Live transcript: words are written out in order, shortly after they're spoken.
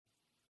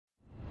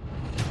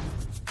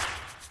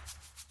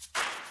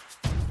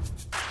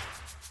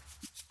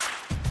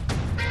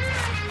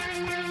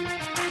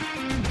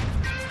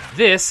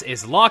This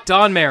is Locked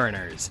On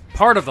Mariners,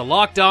 part of the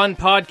Locked On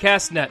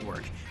Podcast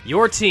Network,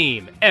 your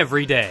team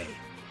every day.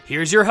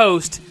 Here's your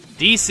host,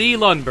 DC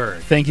Lundberg.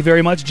 Thank you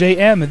very much,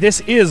 JM. This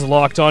is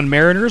Locked On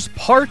Mariners,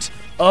 part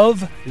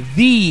of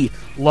the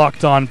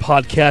Locked On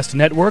Podcast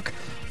Network,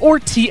 or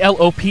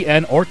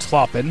TLOPN, or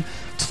Tloppin.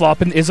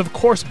 Tloppin is, of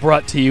course,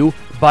 brought to you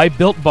by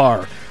Built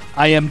Bar.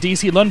 I am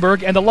DC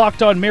Lundberg, and the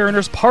Locked On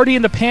Mariners Party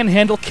in the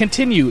Panhandle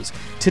continues.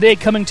 Today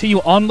coming to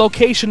you on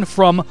location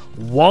from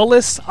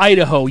Wallace,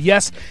 Idaho.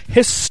 Yes,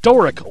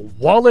 historic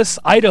Wallace,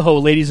 Idaho,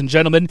 ladies and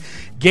gentlemen.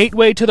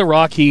 Gateway to the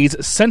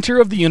Rockies, center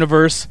of the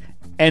universe.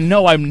 And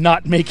no, I'm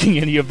not making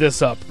any of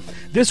this up.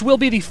 This will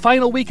be the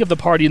final week of the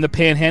Party in the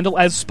Panhandle,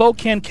 as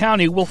Spokane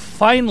County will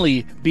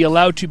finally be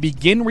allowed to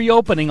begin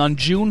reopening on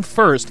June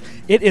 1st.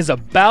 It is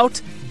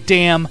about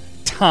damn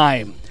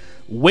time.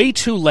 Way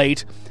too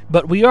late.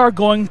 But we are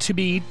going to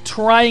be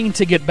trying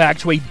to get back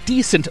to a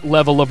decent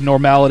level of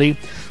normality,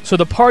 so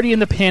the Party in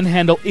the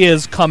Panhandle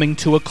is coming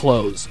to a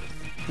close.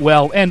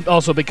 Well, and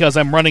also because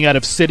I'm running out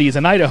of cities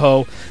in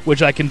Idaho,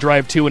 which I can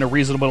drive to in a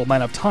reasonable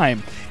amount of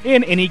time.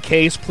 In any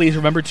case, please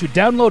remember to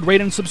download, rate,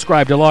 and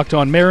subscribe to Locked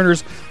On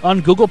Mariners on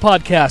Google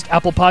Podcast,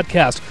 Apple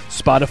Podcast,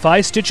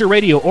 Spotify, Stitcher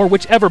Radio, or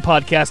whichever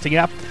podcasting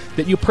app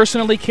that you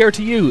personally care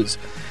to use.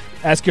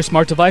 Ask your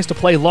smart device to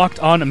play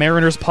Locked On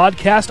Mariners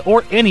podcast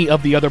or any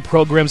of the other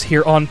programs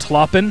here on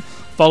Tloppin.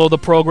 Follow the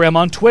program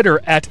on Twitter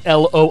at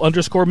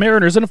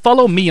LO_Mariners, and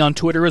follow me on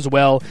Twitter as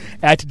well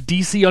at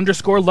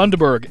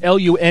DC_Lundberg,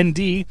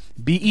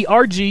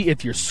 LUNDBERG,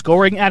 if you're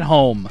scoring at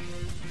home.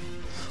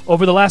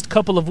 Over the last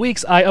couple of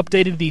weeks, I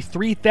updated the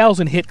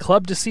 3,000 hit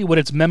club to see what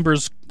its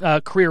members'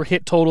 career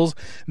hit totals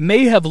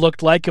may have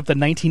looked like if the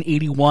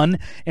 1981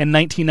 and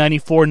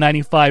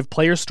 1994-95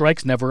 player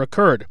strikes never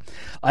occurred.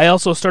 I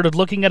also started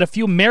looking at a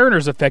few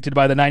Mariners affected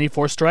by the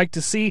 94 strike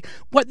to see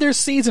what their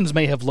seasons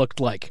may have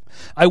looked like.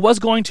 I was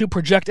going to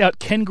project out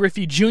Ken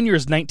Griffey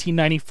Jr.'s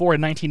 1994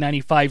 and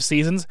 1995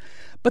 seasons,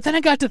 but then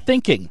I got to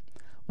thinking,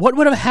 what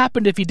would have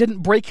happened if he didn't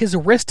break his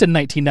wrist in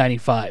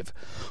 1995?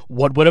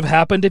 What would have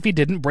happened if he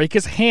didn't break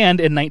his hand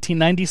in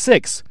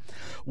 1996?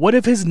 What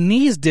if his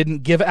knees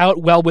didn't give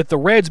out well with the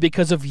Reds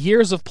because of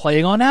years of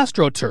playing on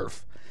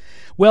AstroTurf?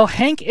 Well,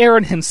 Hank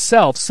Aaron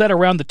himself said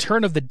around the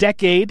turn of the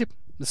decade,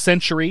 the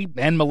century,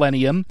 and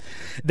millennium,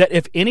 that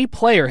if any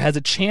player has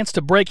a chance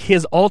to break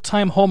his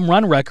all-time home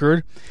run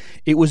record,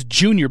 it was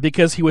Junior,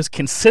 because he was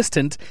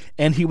consistent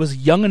and he was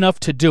young enough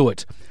to do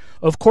it.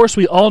 Of course,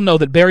 we all know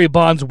that Barry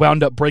Bonds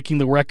wound up breaking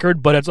the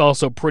record, but it's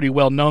also pretty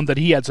well known that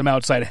he had some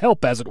outside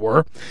help, as it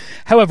were.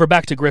 However,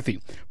 back to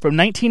Griffey. From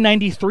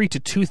 1993 to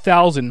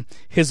 2000,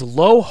 his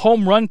low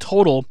home run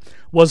total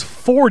was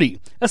 40.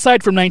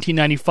 Aside from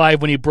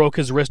 1995, when he broke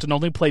his wrist and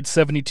only played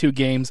 72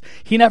 games,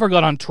 he never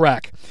got on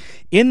track.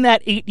 In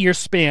that 8-year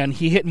span,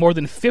 he hit more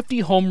than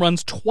 50 home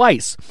runs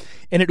twice,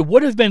 and it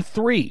would have been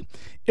 3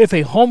 if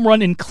a home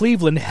run in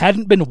Cleveland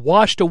hadn't been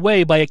washed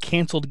away by a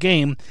canceled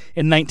game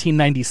in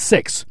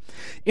 1996.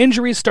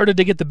 Injuries started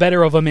to get the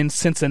better of him in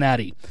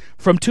Cincinnati.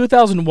 From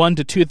 2001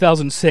 to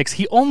 2006,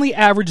 he only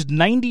averaged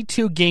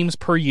 92 games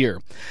per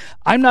year.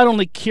 I'm not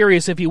only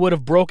curious if he would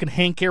have broken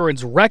Hank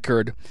Aaron's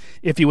record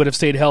if he would have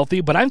stayed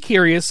healthy, but I'm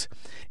curious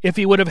if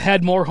he would have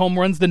had more home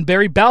runs than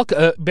Barry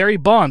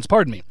Bonds.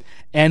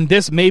 And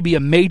this may be a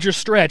major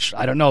stretch.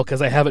 I don't know,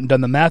 because I haven't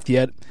done the math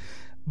yet.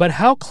 But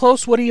how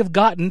close would he have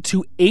gotten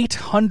to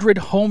 800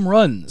 home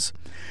runs?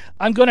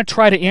 I'm going to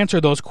try to answer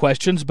those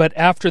questions, but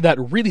after that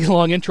really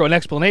long intro and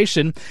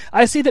explanation,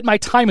 I see that my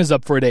time is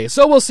up for a day.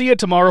 So we'll see you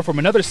tomorrow from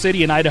another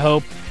city in Idaho,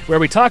 where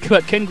we talk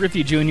about Ken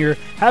Griffey Jr.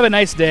 Have a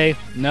nice day.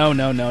 No.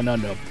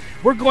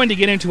 We're going to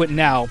get into it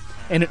now,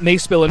 and it may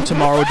spill in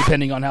tomorrow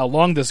depending on how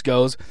long this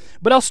goes,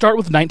 but I'll start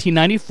with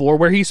 1994,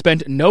 where he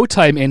spent no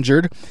time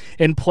injured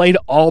and played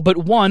all but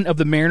one of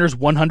the Mariners'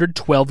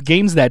 112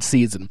 games that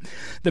season.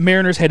 The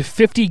Mariners had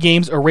 50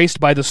 games erased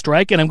by the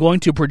strike, and I'm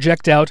going to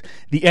project out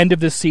the end of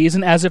the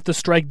season as if the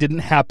strike didn't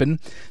happen,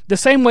 the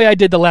same way I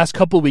did the last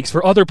couple weeks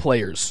for other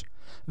players.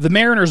 The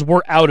Mariners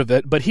were out of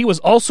it, but he was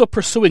also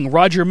pursuing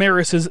Roger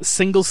Maris's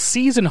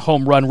single-season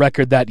home run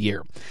record that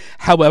year.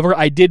 However,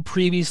 I did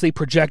previously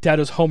project out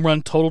his home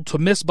run total to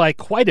miss by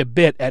quite a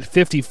bit at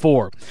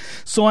 54.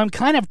 So I'm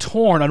kind of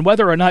torn on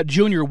whether or not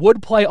Junior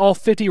would play all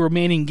 50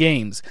 remaining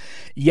games.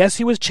 Yes,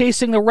 he was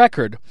chasing the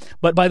record,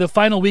 but by the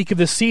final week of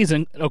the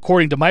season,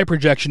 according to my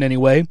projection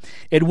anyway,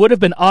 it would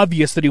have been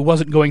obvious that he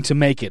wasn't going to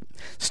make it.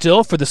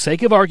 Still, for the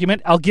sake of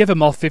argument, I'll give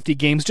him all 50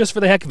 games just for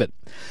the heck of it.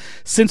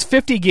 Since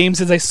 50 games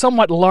is a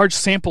somewhat large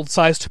sample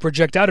size to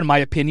project out, in my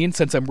opinion,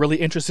 since I'm really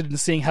interested in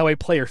seeing how a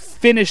player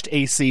finished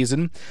a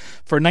season,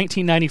 for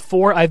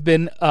 1994, I've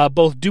been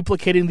both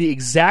duplicating the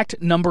exact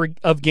number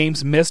of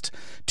games missed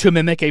to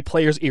mimic a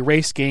player's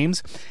erased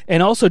games,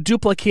 and also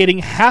duplicating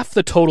half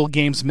the total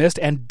games missed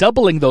and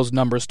doubling those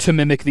numbers to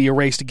mimic the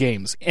erased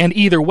games, and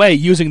either way,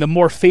 using the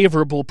more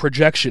favorable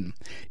projection.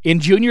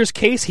 In Junior's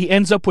case, he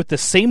ends up with the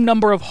same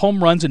number of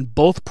home runs in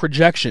both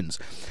projections.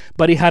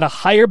 but he had a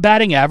higher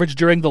batting average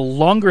during the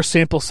longer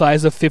sample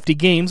size of 50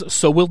 games,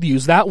 so we'll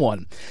use that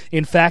one.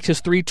 In fact,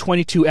 his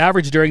 .322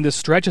 average during this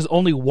stretch is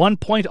only 1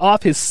 point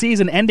off his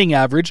season-ending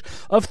average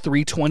of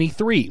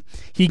 .323.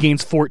 He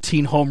gains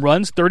 14 home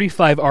runs,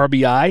 35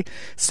 RBI,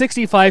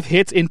 65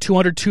 hits in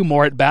 202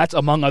 more at-bats,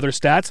 among other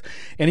stats,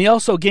 and he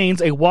also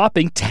gains a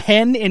whopping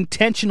 10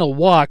 intentional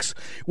walks,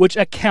 which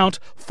account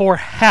for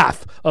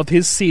half of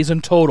his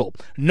season total.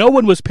 No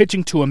one was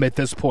pitching to him at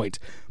this point.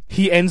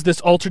 He ends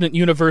this alternate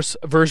universe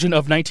version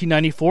of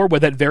 1994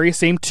 with that very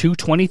same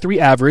 .223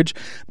 average,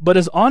 but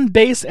his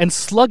on-base and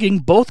slugging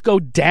both go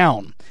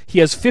down. He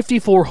has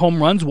 54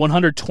 home runs,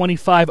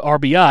 125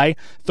 RBI,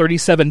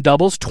 37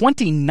 doubles,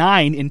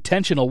 29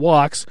 intentional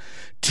walks,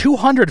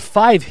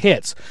 205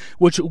 hits,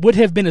 which would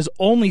have been his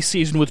only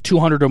season with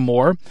 200 or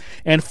more,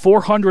 and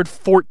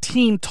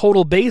 414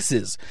 total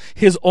bases,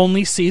 his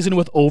only season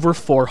with over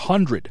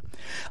 400.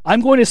 I'm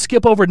going to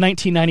skip over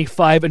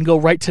 1995 and go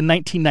right to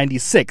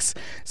 1996,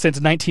 since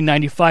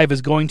 1995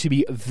 is going to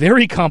be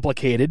very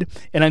complicated,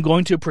 and I'm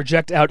going to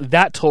project out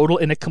that total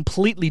in a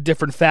completely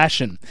different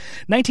fashion.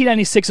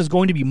 1996 is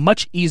going to be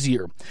much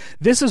easier.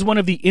 This is one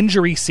of the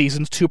injury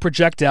seasons to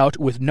project out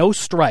with no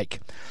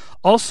strike.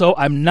 Also,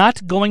 I'm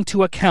not going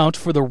to account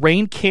for the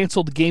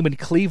rain-canceled game in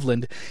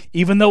Cleveland,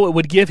 even though it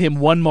would give him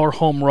one more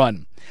home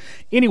run.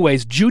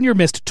 Anyways, Junior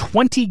missed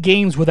 20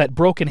 games with that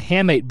broken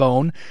hamate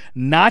bone,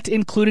 not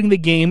including the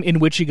game in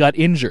which he got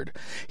injured.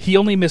 He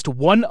only missed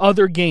one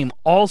other game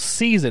all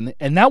season,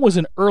 and that was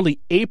in early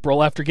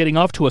April after getting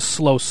off to a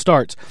slow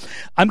start.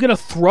 I'm going to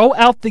throw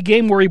out the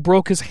game where he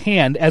broke his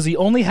hand, as he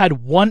only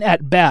had one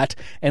at-bat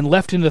and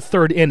left in the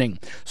third inning.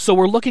 So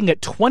we're looking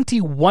at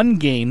 21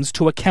 games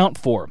to account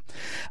for.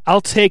 I'll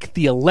take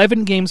the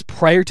 11 games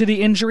prior to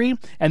the injury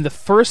and the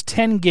first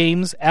 10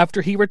 games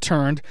after he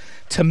returned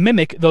to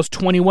mimic those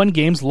 21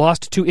 games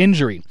lost to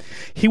injury.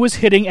 He was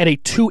hitting at a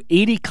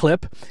 .280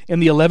 clip in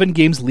the 11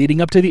 games leading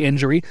up to the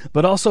injury,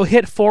 but also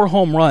hit 4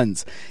 home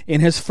runs.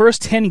 In his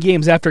first 10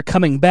 games after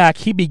coming back,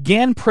 he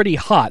began pretty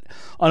hot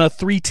on a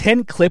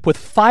 .310 clip with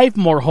 5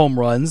 more home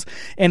runs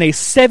and a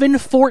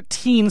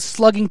 .714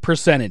 slugging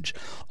percentage.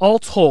 All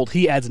told,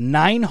 he adds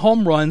 9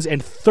 home runs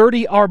and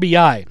 30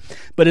 RBI,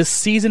 but his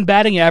season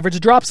batting average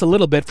drops a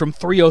little bit from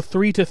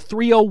 .303 to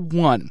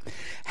 .301.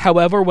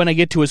 However, when I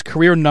get to his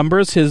career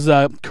numbers, his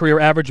career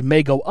average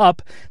may go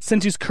up,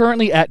 since he's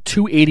currently at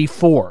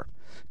 .284.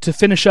 To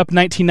finish up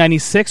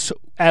 1996,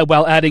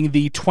 while adding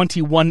the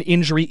 21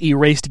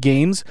 injury-erased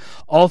games,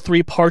 all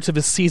 3 parts of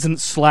his season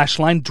slash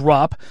line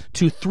drop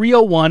to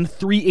 .301,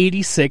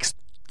 .386,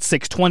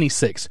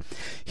 .626.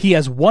 He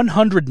has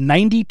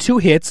 192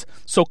 hits,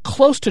 so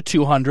close to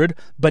 200,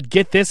 but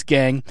get this,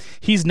 gang,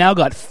 he's now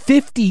got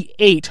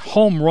 58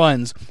 home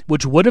runs,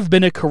 which would have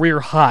been a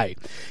career high.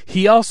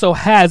 He also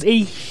has a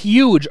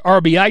huge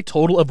RBI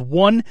total of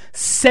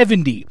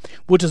 170,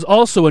 which is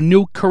also a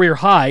new career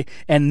high,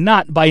 and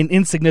not by an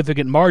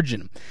insignificant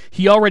margin.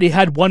 He already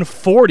had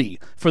 140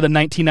 for the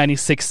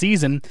 1996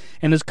 season,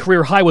 and his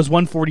career high was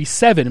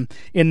 147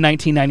 in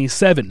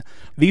 1997.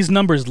 These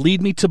numbers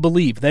lead me to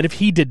believe that if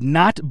he did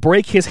not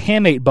break his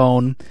hamate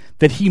bone,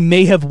 that he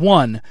may have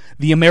won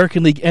the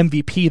American League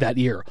MVP that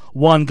year.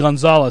 Juan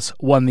Gonzalez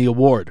won the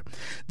award.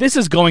 This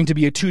is going to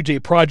be a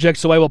 2J project,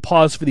 so I will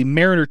pause for the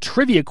Mariner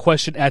trivia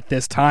question at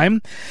this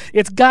time.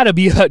 It's got to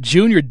be about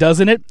Junior,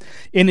 doesn't it?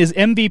 In his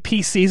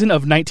MVP season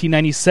of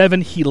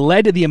 1997, he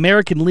led the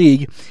American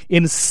League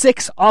in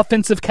 6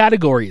 offensive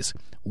categories.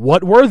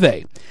 What were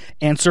they?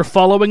 Answer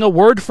following a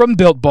word from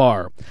Built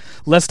Bar.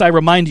 Lest I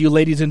remind you,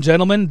 ladies and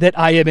gentlemen, that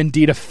I am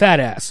indeed a fat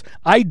ass.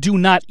 I do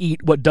not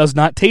eat what does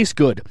not taste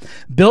good.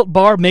 Built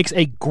Bar makes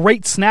a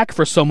great snack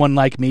for someone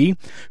like me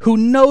who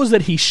knows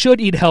that he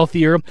should eat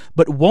healthier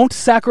but won't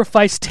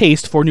sacrifice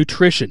taste for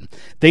nutrition.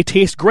 They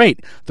taste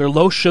great. They're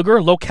low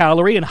sugar, low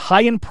calorie, and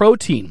high in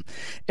protein.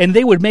 And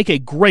they would make a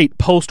great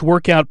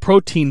post-workout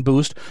protein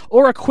boost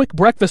or a quick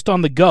breakfast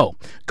on the go.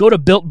 Go to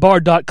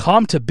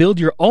BuiltBar.com to build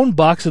your own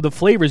box of the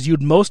flavors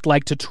you'd most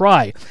like to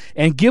try,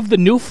 and give the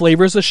new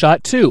flavors a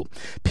shot too.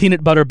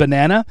 Peanut butter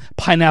banana,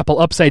 pineapple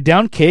upside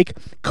down cake,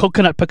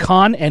 coconut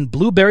pecan, and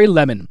blueberry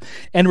lemon.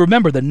 And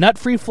remember, the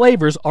nut-free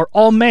flavors are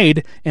all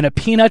made in a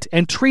peanut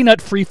and tree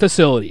nut-free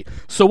facility.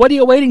 So what are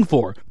you waiting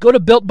for? Go to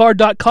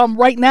BuiltBar.com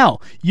right now.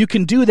 You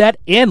can do that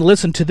and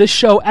listen to this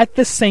show at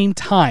the same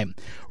time.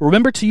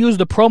 Remember to use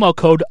the promo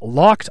code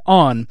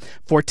LOCKEDON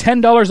for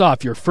 $10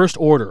 off your first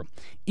order.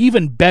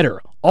 Even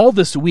better, all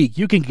this week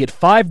you can get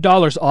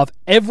 $5 off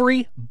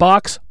every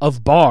box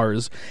of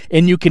bars,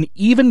 and you can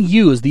even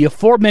use the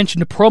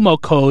aforementioned promo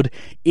code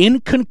in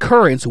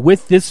concurrence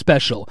with this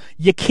special.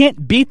 You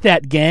can't beat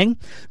that, gang.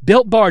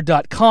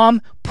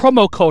 BuiltBar.com,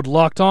 promo code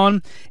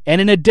LOCKEDON,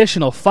 and an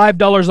additional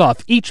 $5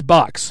 off each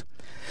box.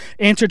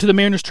 Answer to the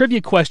Mariners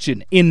trivia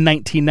question. In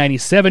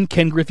 1997,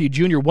 Ken Griffey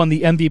Jr. won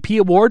the MVP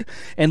award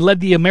and led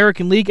the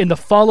American League in the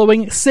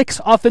following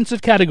 6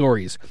 offensive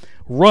categories: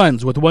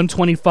 runs with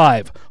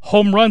 125,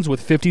 home runs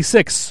with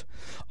 56,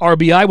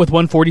 RBI with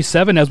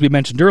 147, as we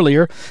mentioned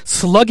earlier,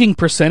 slugging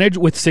percentage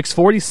with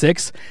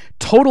 646,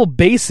 total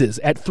bases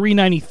at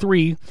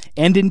 393,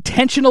 and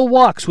intentional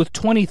walks with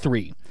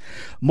 23.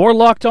 More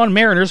Locked On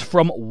Mariners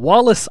from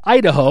Wallace,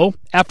 Idaho,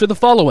 after the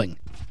following.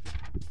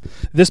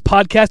 This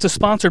podcast is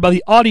sponsored by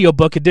the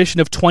audiobook edition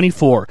of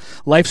 24,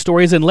 Life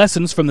Stories and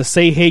Lessons from the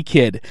Say Hey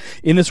Kid.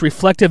 In this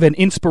reflective and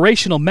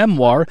inspirational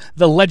memoir,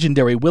 the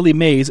legendary Willie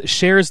Mays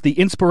shares the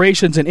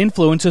inspirations and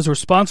influences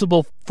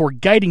responsible for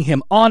guiding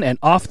him on and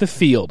off the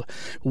field.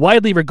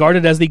 Widely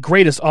regarded as the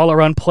greatest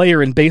all-around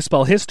player in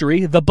baseball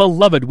history, the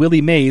beloved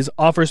Willie Mays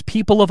offers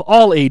people of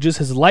all ages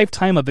his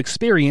lifetime of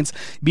experience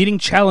meeting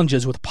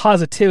challenges with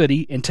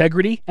positivity,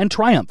 integrity, and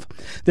triumph.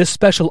 This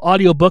special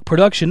audiobook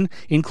production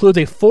includes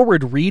a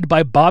forward read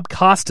by Bob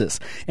Costas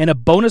and a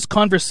bonus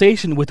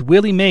conversation with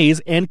Willie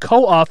Mays and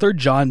co-author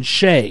John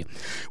Shea.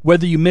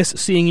 Whether you miss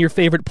seeing your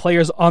favorite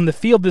players on the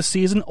field this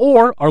season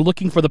or are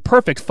looking for the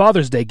perfect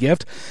Father's Day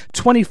gift,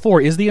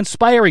 24 is the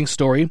inspiring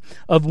story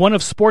of one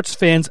of sports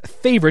fans'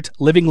 favorite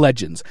living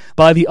legends.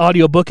 Buy the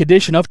audiobook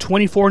edition of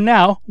 24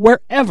 now,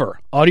 wherever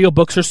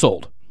audiobooks are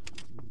sold.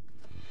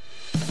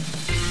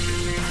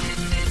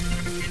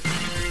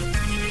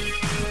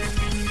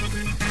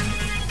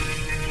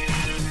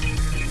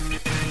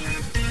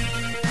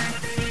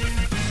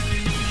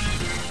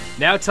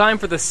 Now time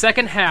for the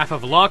second half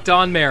of Locked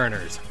On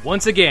Mariners.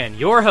 Once again,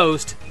 your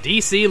host,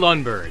 DC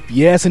Lundberg.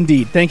 Yes,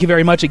 indeed. Thank you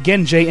very much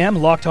again,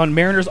 JM. Locked On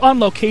Mariners on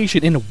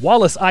location in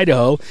Wallace,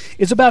 Idaho,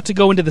 is about to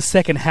go into the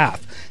second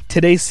half.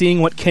 Today,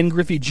 seeing what Ken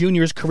Griffey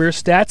Jr.'s career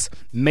stats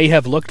may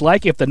have looked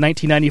like if the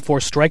 1994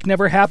 strike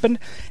never happened,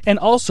 and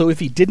also if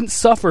he didn't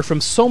suffer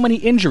from so many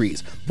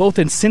injuries, both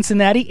in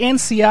Cincinnati and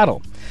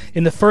Seattle.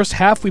 In the first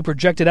half, we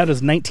projected out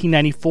his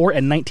 1994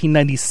 and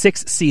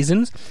 1996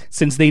 seasons,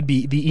 since they'd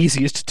be the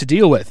easiest to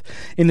deal with.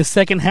 In the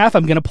second half,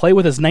 I'm going to play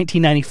with his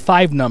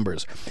 1995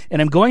 numbers,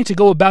 and I'm going to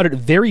go about it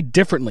very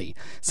differently,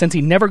 since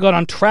he never got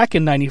on track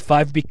in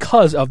 95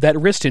 because of that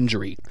wrist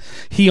injury.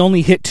 He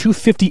only hit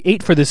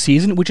 .258 for the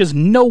season, which is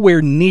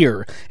nowhere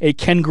near a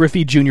Ken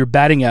Griffey Jr.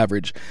 batting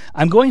average.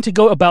 I'm going to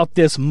go about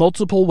this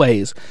multiple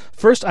ways.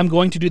 First, I'm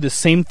going to do the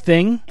same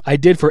thing I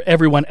did for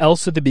everyone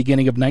else at the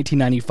beginning of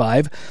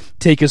 1995,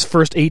 take his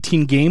first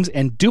 18 games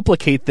and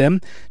duplicate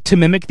them to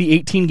mimic the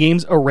 18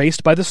 games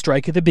erased by the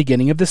strike at the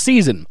beginning of the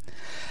season.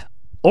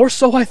 Or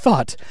so I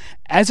thought.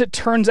 As it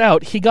turns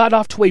out, he got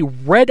off to a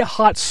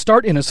red-hot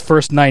start in his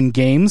first 9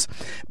 games,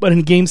 but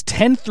in games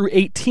 10 through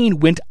 18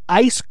 went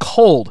ice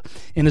cold,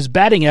 and his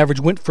batting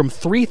average went from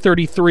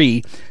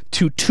 .333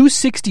 to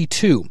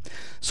 .262.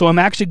 So I'm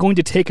actually going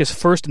to take his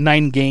first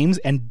 9 games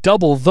and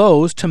double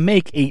those to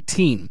make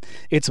 18.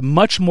 It's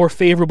much more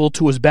favorable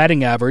to his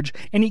batting average,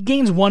 and he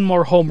gains 1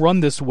 more home run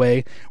this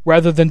way,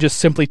 rather than just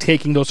simply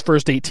taking those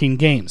first 18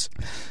 games.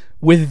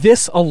 With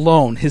this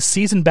alone, his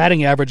season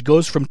batting average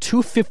goes from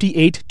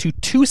 .258 to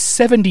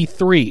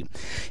 .273.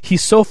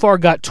 He's so far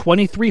got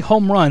 23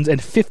 home runs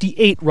and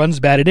 58 runs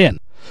batted in.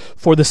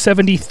 For the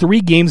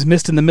 73 games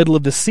missed in the middle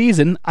of the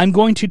season, I'm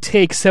going to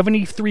take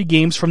 73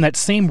 games from that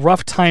same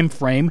rough time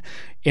frame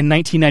in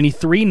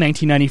 1993,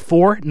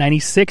 1994,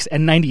 96,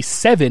 and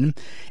 97,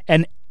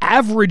 and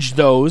average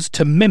those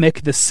to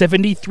mimic the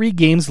 73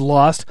 games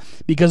lost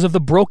because of the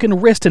broken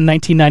wrist in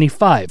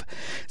 1995.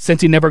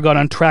 Since he never got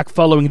on track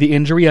following the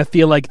injury, I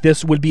feel like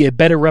this would be a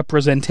better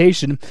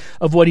representation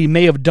of what he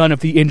may have done if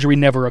the injury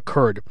never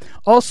occurred.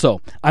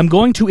 Also, I'm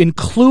going to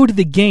include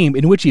the game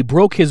in which he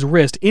broke his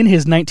wrist in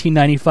his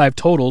 1995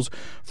 totals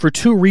for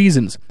 2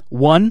 reasons.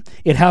 1,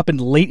 it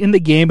happened late in the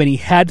game and he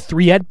had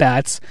 3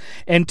 at-bats,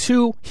 and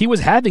 2, he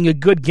was having a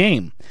good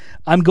game.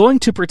 I'm going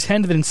to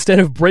pretend that instead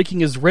of breaking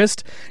his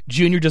wrist,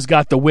 Junior just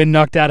got the wind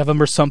knocked out of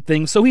him or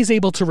something, so he's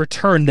able to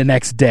return the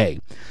next day.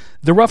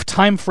 The rough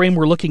time frame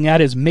we're looking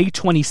at is May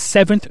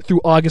 27th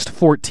through August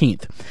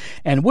 14th.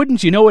 And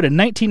wouldn't you know it, in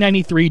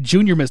 1993,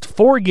 Junior missed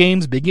 4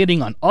 games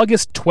beginning on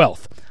August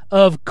 12th.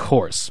 Of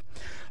course.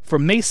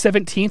 From May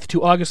 17th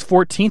to August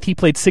 14th, he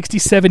played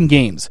 67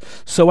 games,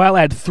 so I'll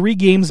add 3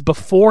 games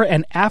before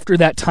and after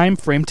that time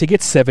frame to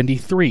get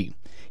 73.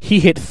 He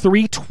hit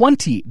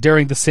 .320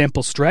 during the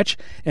sample stretch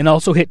and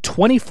also hit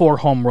 24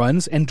 home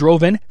runs and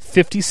drove in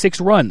 56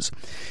 runs.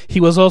 He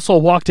was also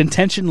walked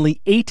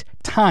intentionally 8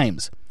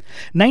 times.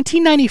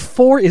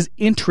 1994 is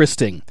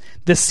interesting.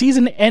 The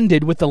season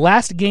ended with the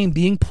last game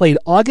being played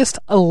August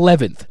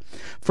 11th.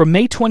 From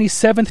May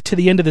 27th to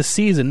the end of the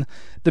season,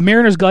 the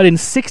Mariners got in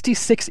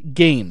 66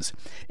 games.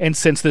 And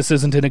since this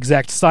isn't an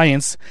exact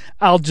science,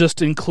 I'll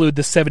just include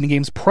the 7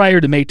 games prior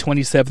to May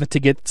 27th to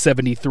get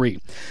 73.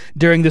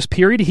 During this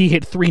period, he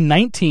hit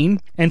 .319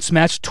 and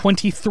smashed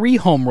 23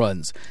 home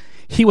runs.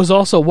 He was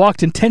also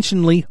walked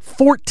intentionally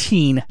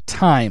 14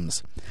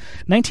 times.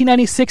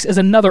 1996 is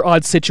another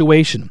odd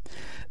situation.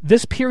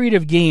 This period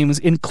of games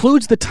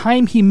includes the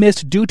time he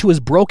missed due to his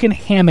broken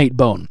hamate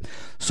bone.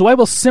 So I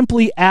will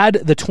simply add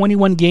the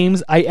 21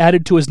 games I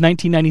added to his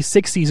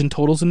 1996 season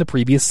totals in the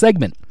previous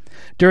segment.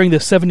 During the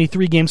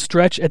 73-game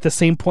stretch at the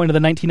same point of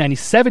the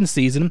 1997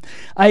 season,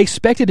 I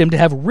expected him to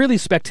have really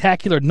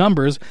spectacular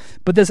numbers,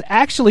 but this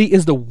actually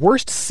is the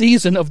worst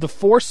season of the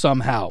four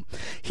somehow.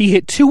 He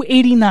hit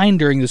 .289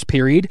 during this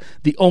period,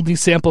 the only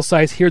sample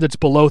size here that's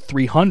below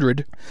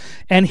 300,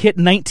 and hit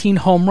 19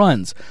 home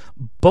runs.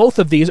 Both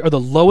of these are the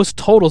lowest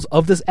totals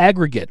of this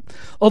aggregate,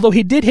 although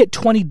he did hit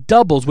 20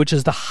 doubles, which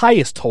is the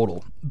highest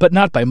total, but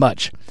not by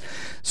much.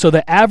 So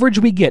the average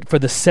we get for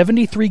the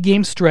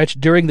 73-game stretch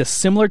during the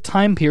similar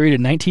time period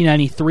in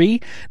 1993,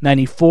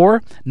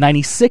 94,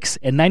 96,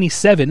 and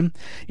 97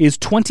 is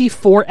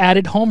 24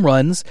 added home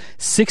runs,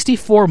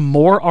 64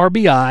 more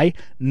RBI,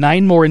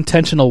 9 more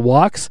intentional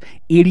walks,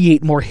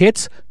 88 more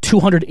hits,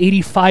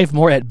 285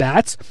 more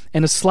at-bats,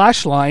 and a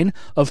slash line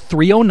of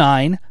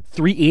 309,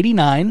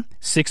 389,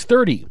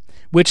 630,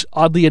 which,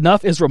 oddly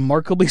enough, is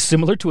remarkably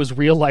similar to his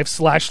real-life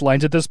slash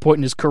lines at this point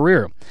in his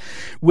career.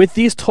 With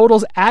these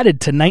totals added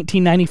to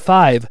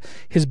 1995,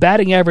 his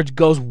batting average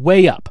goes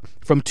way up,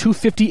 from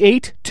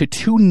 258 to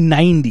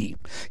 290.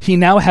 He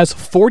now has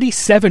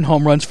 47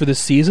 home runs for this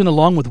season,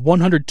 along with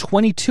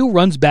 122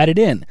 runs batted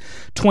in,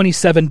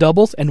 27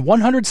 doubles, and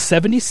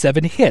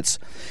 177 hits.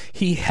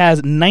 He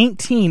has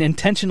 19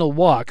 intentional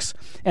walks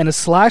and a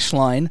slash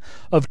line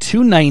of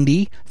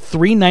 290,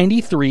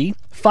 393,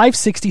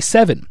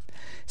 567.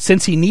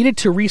 Since he needed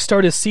to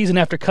restart his season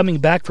after coming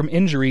back from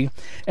injury,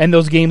 and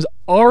those games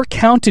are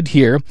counted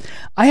here,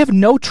 I have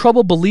no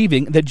trouble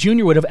believing that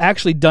Junior would have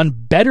actually done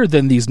better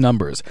than these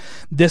numbers.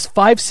 This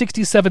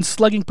 .567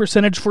 slugging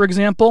percentage, for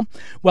example,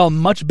 while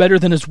much better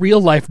than his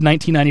real-life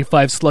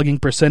 1995 slugging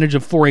percentage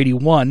of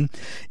 .481,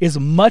 is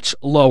much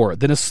lower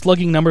than his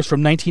slugging numbers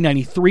from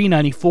 1993,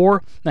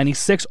 94,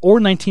 96, or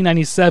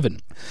 1997.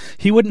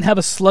 He wouldn't have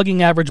a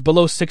slugging average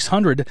below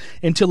 600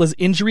 until his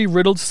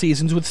injury-riddled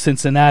seasons with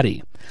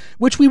Cincinnati,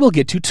 which we will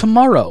get to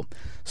tomorrow.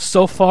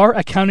 So far,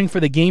 accounting for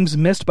the games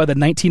missed by the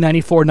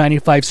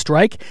 1994-95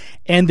 strike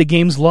and the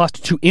games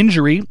lost to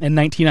injury in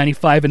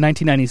 1995 and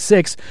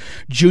 1996,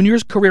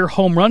 Junior's career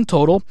home run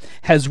total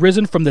has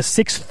risen from the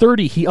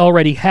 630 he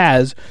already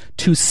has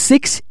to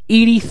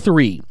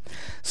 683.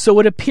 So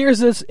it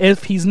appears as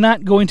if he's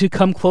not going to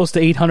come close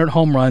to 800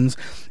 home runs,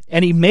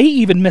 and he may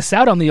even miss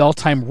out on the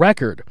all-time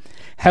record.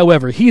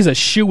 However, he's a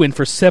shoo-in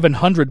for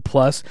 700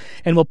 plus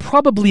and will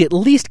probably at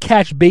least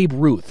catch Babe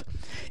Ruth.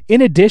 In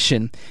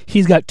addition,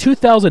 he's got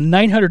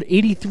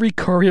 2,983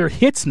 career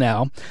hits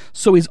now,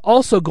 so he's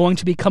also going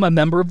to become a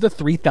member of the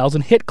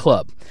 3,000 Hit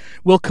Club.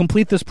 We'll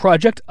complete this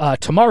project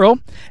tomorrow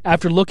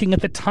after looking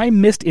at the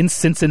time missed in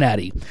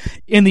Cincinnati.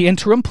 In the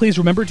interim, please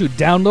remember to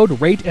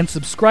download, rate, and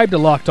subscribe to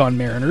Locked On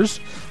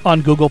Mariners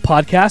on Google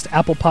Podcast,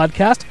 Apple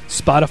Podcast,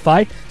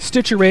 Spotify,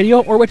 Stitcher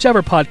Radio, or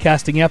whichever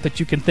podcasting app that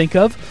you can think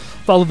of.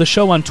 Follow the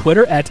show on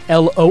Twitter at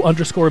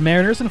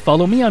LO_Mariners, and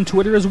follow me on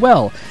Twitter as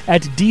well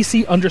at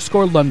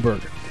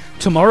DC_Lundberg.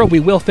 Tomorrow we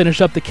will finish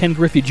up the Ken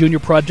Griffey Jr.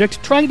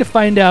 project, trying to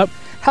find out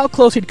how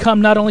close he'd come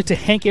not only to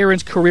Hank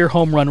Aaron's career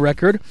home run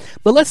record,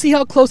 but let's see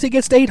how close he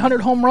gets to 800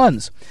 home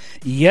runs.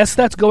 Yes,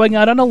 that's going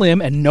out on a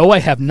limb, and no, I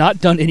have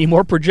not done any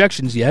more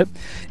projections yet.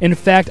 In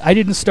fact, I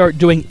didn't start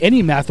doing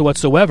any math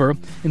whatsoever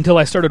until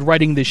I started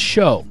writing this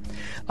show.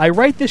 I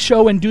write this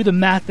show and do the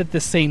math at the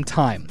same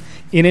time.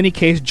 In any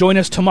case, join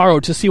us tomorrow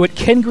to see what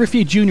Ken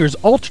Griffey Jr.'s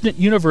alternate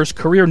universe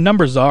career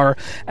numbers are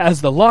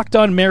as the Locked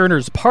On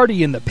Mariners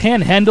party in the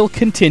Panhandle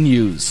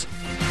continues.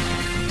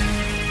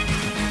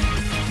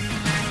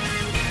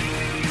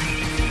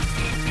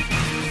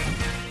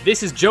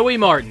 This is Joey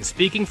Martin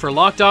speaking for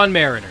Locked On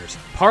Mariners,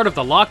 part of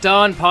the Locked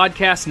On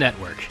Podcast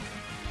Network.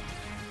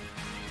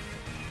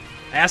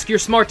 Ask your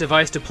smart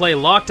device to play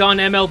Locked On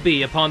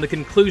MLB upon the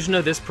conclusion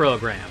of this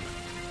program.